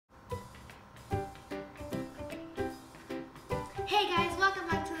Hey guys, welcome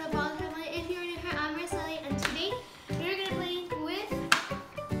back to the Ball Family. If you're new here, I'm Marceli, and today we're gonna play with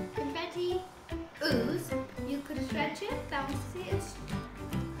confetti ooze. You could stretch it, bounce it,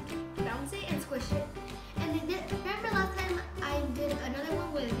 and squish it. And remember last time I did another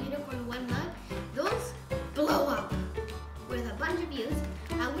one with unicorn one mug? Those blow up with a bunch of views.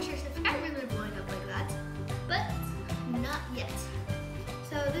 I wish our subscribers were blowing up like that, but not yet.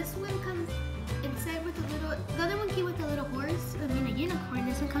 So this one comes inside with a little, the other one came with a little horse, a unicorn.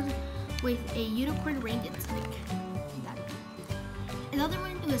 This one comes with a unicorn ring stick. And the other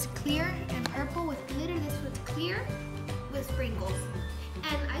one was clear and purple with glitter. This one's clear with sprinkles.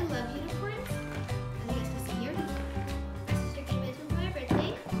 And I love unicorns. As you guys can see here. My sister gave me this one for my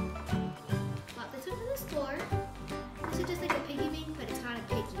birthday. Bought this one from the store. This is just like a piggy bank, but it's not a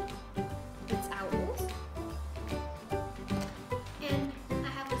piggy. It's owls. And I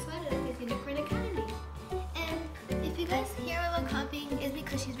have this one that says Unicorn Academy. And if you guys hear a little coughing, it's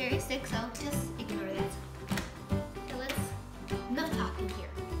because she's very sick, so just ignore that. So let's not talking here.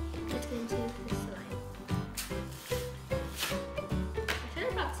 Let's get into the slime. I should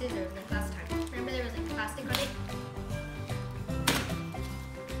have brought scissors like last time. Remember there was like plastic on it?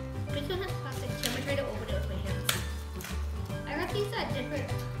 This one has plastic, so I'm gonna try to open it with my hands. I got these at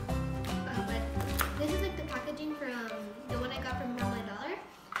different, but this is like the packaging from the one I got from Family Dollar.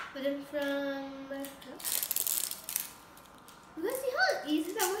 But then from, you guys see how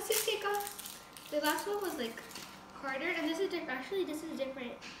easy that was to take off? The last one was like harder, and this is different. Actually, this is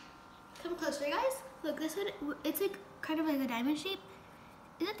different. Come closer, guys. Look, this one, it's like kind of like a diamond shape.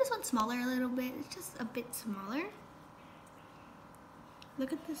 Isn't this one smaller a little bit? It's just a bit smaller.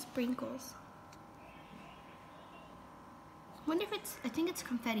 Look at the sprinkles. I wonder if it's, I think it's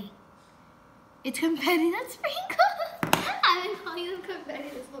confetti. It's confetti, not sprinkles. I've been calling them confetti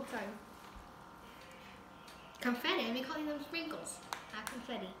this whole time. Confetti, I've been calling them sprinkles, not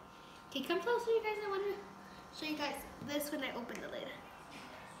confetti. Okay, come closer, you guys. I want to show you guys this when I open the lid.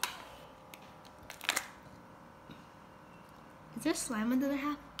 Is there slime in the other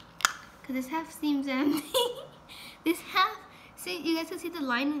half? Because this half seems empty. This half, see, you guys can see the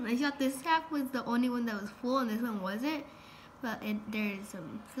line. I thought this half was the only one that was full and this one wasn't. But there's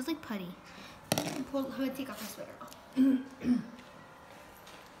feels like putty. I'm gonna take off my sweater. I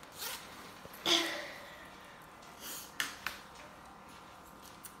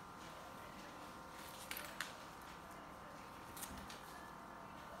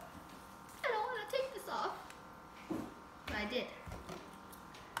don't want to take this off, but I did.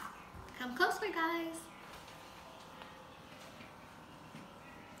 Come closer, guys.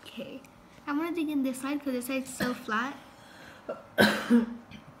 Okay, I'm gonna dig in this side because this side's so flat.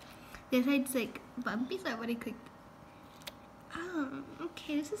 This side's like bumpy, so I want to click.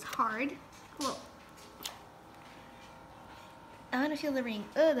 Okay, this is hard. Well, I want to feel the ring.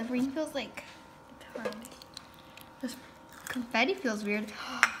 Oh, the ring feels like it's hard. This confetti feels weird.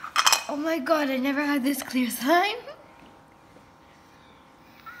 Oh my god, I never had this clear slime.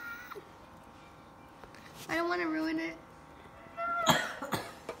 I don't want to ruin it.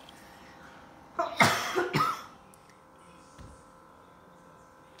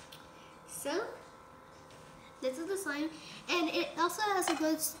 So, this is the slime, and it also has to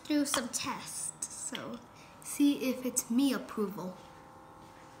go through some tests. So, see if it's me approval.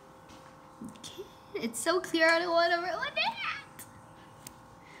 Okay, it's so clear. I don't want to ruin it.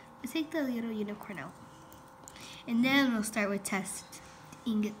 Let's take the little unicorn out, and then we'll start with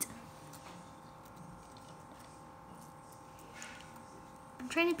testing it. I'm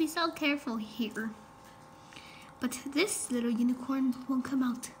trying to be so careful here, but this little unicorn won't come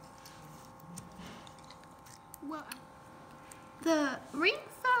out. Well, the ring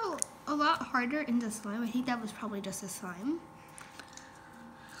felt a lot harder in the slime. I think that was probably just the slime.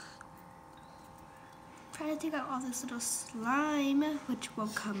 Try to take out all this little slime, which will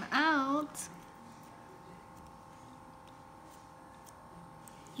come out.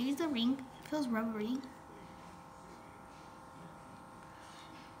 Here's the ring. It feels rubbery.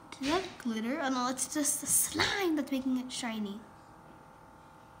 Does it have glitter? Oh no, it's just the slime that's making it shiny.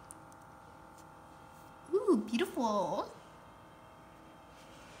 Ooh, beautiful.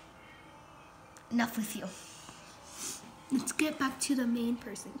 Enough with you. Let's get back to the main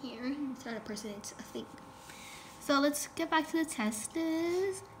person here. It's not a person, it's a thing. So let's get back to the test.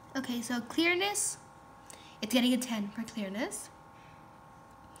 Okay, so clearness. It's getting a 10 for clearness.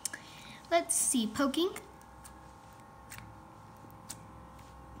 Let's see, poking.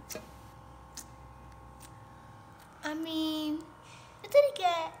 I mean, it didn't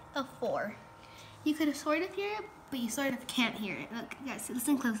get a 4. You could sort of hear it, but you sort of can't hear it. Look, guys,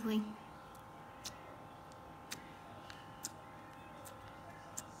 listen closely.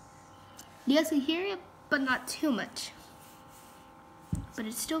 You guys can hear it, but not too much. But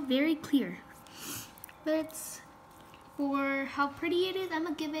it's still very clear. But it's, for how pretty it is, I'm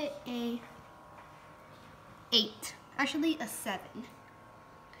gonna give it a 8. Actually, a 7.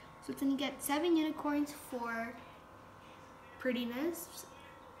 So it's gonna get 7 unicorns for prettiness,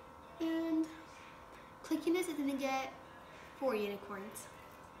 and clickiness is gonna get 4 unicorns.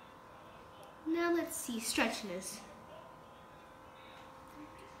 Now let's see stretchiness.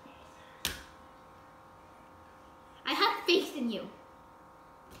 I have faith in you.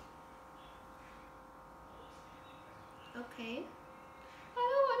 Okay. I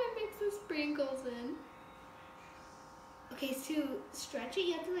don't want to mix the sprinkles in. Okay, to stretch it,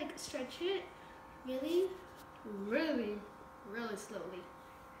 you have to like stretch it really, really, really slowly.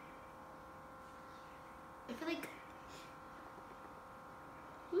 I feel like,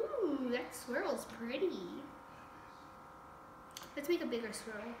 ooh, that swirl's pretty. Let's make a bigger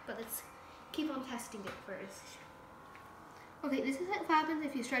swirl, but let's keep on testing it first. Okay, this is what happens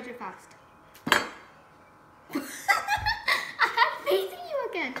if you stretch it fast. I have faith in you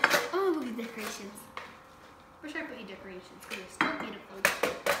again. Oh, look at decorations. Where should I put your decorations? Because they're so beautiful.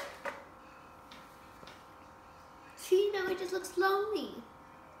 See, now it just looks lonely.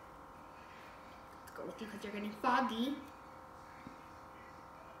 Let's go with you because you're getting foggy.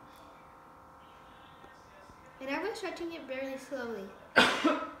 And I was stretching it very slowly.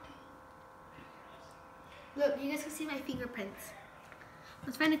 Look, you guys can see my fingerprints.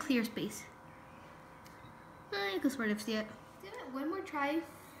 Let's find a clear space. I can sort of see it. Let's give it one more try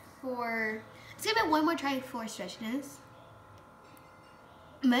for stretchiness.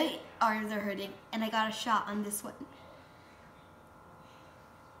 My arms are hurting and I got a shot on this one.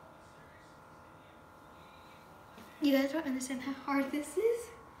 You guys don't understand how hard this is?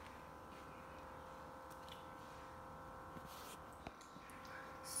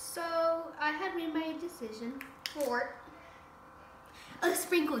 So I had made my decision for a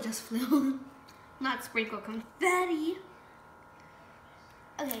sprinkle just flew. Not sprinkle, confetti.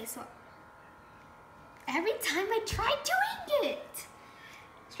 Okay, so every time I try doing it,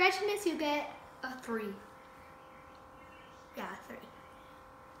 stretchiness, you get a 3. Yeah, 3.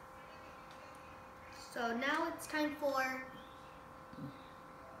 So now it's time for,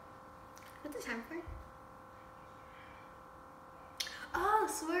 what's the time for? Oh,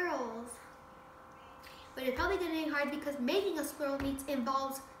 swirls. But it's probably getting hard because making a swirl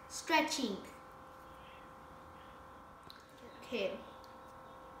involves stretching. Okay,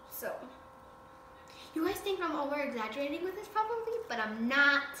 so you guys think I'm over exaggerating with this probably, but I'm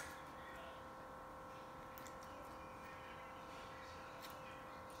not.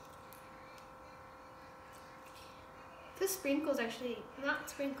 The sprinkles actually, not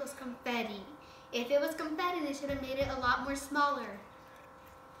sprinkles, confetti. If it was confetti, they should have made it a lot more smaller.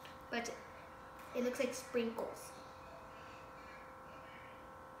 But it looks like sprinkles.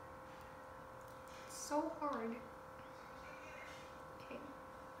 It's so hard. Okay.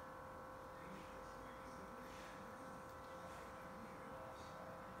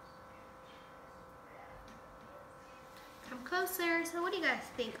 Come closer. So what do you guys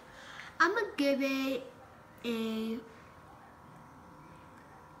think? I'm gonna give it a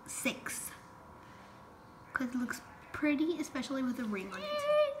 6. Because it looks pretty, especially with a ring on it.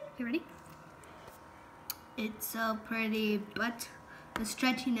 You ready? It's so pretty, but the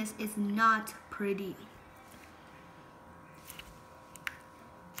stretchiness is not pretty.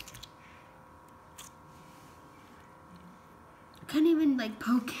 I can't even like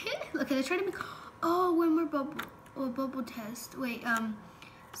poke it. Okay, let's try to make, oh, one more bubble test. Wait,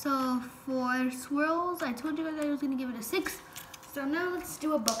 so for swirls, I told you guys I was gonna give it a 6. So now let's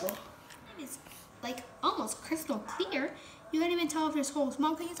do a bubble. It's like almost crystal clear. You can't even tell if there's holes.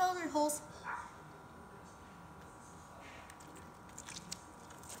 Mom, can you tell if there's holes?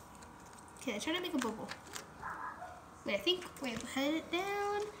 Okay, let's try to make a bubble. Wait, head it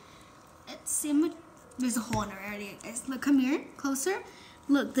down. Let's see, there's a hole in it already, guys. Look, come here, closer.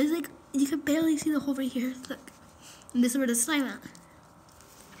 Look, there's like, you can barely see the hole right here. Look, and this is where the slime at.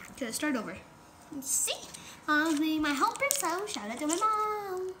 Okay, let's start over. Let's see. Mom's being my helper, so shout out to my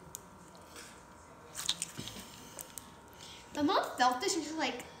mom. My mom felt this, she's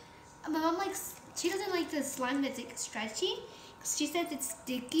like, my mom likes, she doesn't like the slime that's like stretchy. She says it's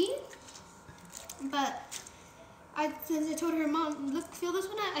sticky. But since I told her, Mom, look, feel this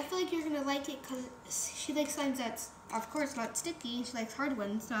one out. I feel like you're gonna like it because she likes slimes that's, of course, not sticky. She likes hard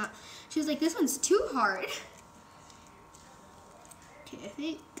ones. Not. She was like, this one's too hard. Okay, I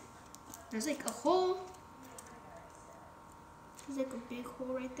think there's like a hole. There's like a big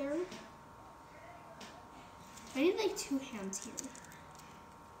hole right there. I need like 2 hands here.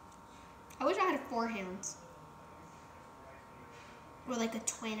 I wish I had 4 hands. Or like a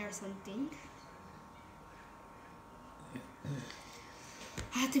twin or something.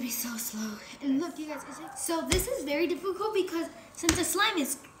 I have to be so slow. And look, you guys, so this is very difficult because since the slime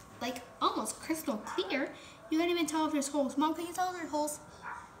is like almost crystal clear, you can't even tell if there's holes. Mom, can you tell if there's holes?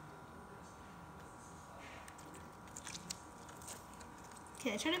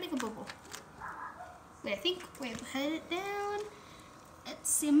 Okay, try to make a bubble. Wait, head it down. Let's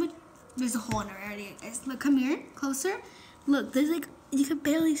see, there's a hole in it already, guys. Look, come here, closer. Look, there's like, you can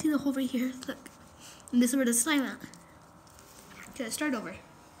barely see the hole right here. Look, and this is where the slime at. Okay, let's start over.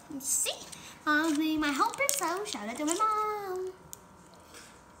 Let's see. Mom's being my helper, so shout out to my mom.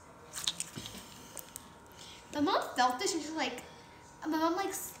 My mom felt this, and she's like, my mom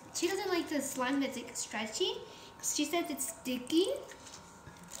likes, she doesn't like the slime that's like stretchy. She says it's sticky.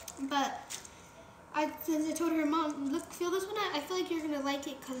 But since I told her, Mom, look, feel this one out. I feel like you're gonna like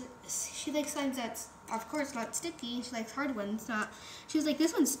it because she likes slimes that's, of course, not sticky. She likes hard ones. She was like,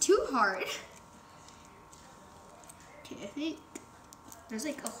 this one's too hard. Okay, I think there's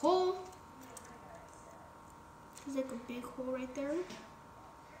like a hole. There's like a big hole right there.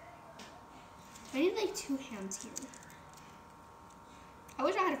 I need like 2 hands here. I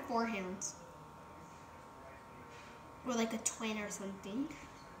wish I had 4 hands. Or like a twin or something.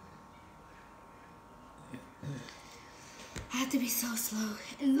 I have to be so slow.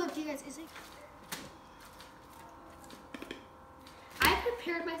 And look, you guys, it's like I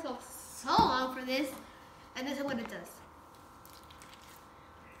prepared myself so long for this, and this is what it does.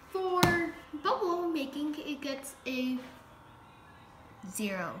 For bubble making, it gets a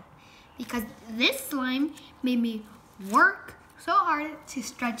 0 because this slime made me work so hard to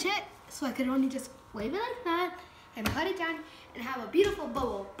stretch it, so I could only just wave it like that and put it down and have a beautiful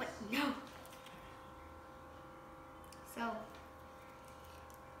bubble. But no. So,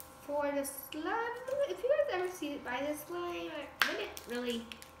 for the slime, if you guys ever buy this slime, I wouldn't really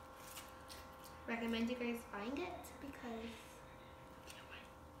recommend you guys buying it because, you know what?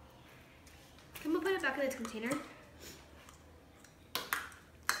 I'm gonna put it back in its container.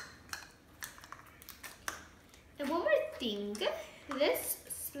 And one more thing, this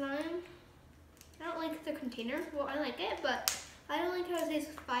slime, I don't like the container. Well, I like it, but I don't like how it says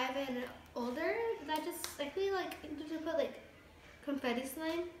 5 and older. I feel like you just put like confetti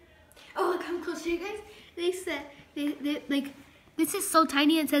slime. Oh, come closer, you guys. They said they like this is so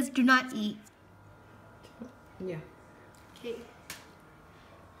tiny. It says do not eat. Yeah. Okay.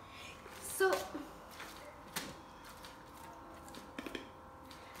 So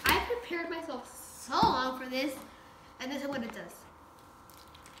I prepared myself so long for this, and this is what it does.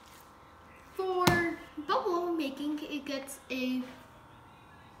 For bubble making, it gets a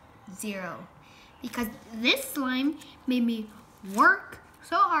 0 because this slime made me work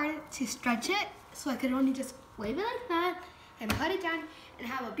so hard to stretch it, so I could only just wave it like that and put it down and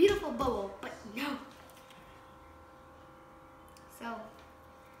have a beautiful bubble. But no. So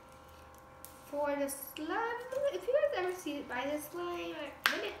for the slime, if you guys ever buy this slime,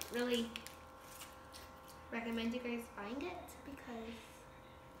 I wouldn't really recommend you guys buying it because,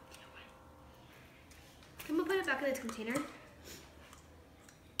 you know what? I'm gonna put it back in its container.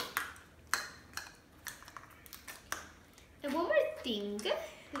 And one more thing,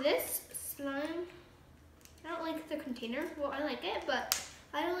 this slime, I don't like the container. Well, I like it, but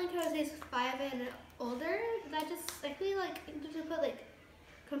I don't like how it says 5 and older. I feel like you just put like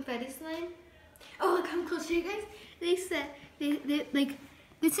confetti slime. Oh, come closer, you guys. They said, they like,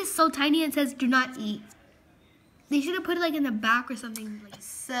 this is so tiny. It says do not eat. They should have put it like in the back or something. Like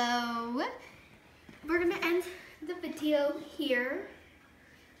so, we're gonna end the video here.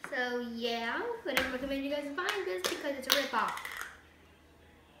 So yeah, but I recommend you guys buying this because it's a rip-off.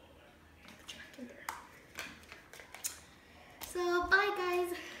 So bye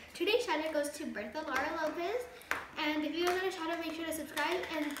guys. Today's shout out goes to Bertha Laura Lopez. And if you guys want a shout out, make sure to subscribe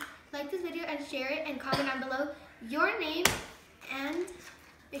and like this video and share it and comment down below your name and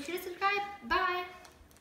make sure to subscribe. Bye.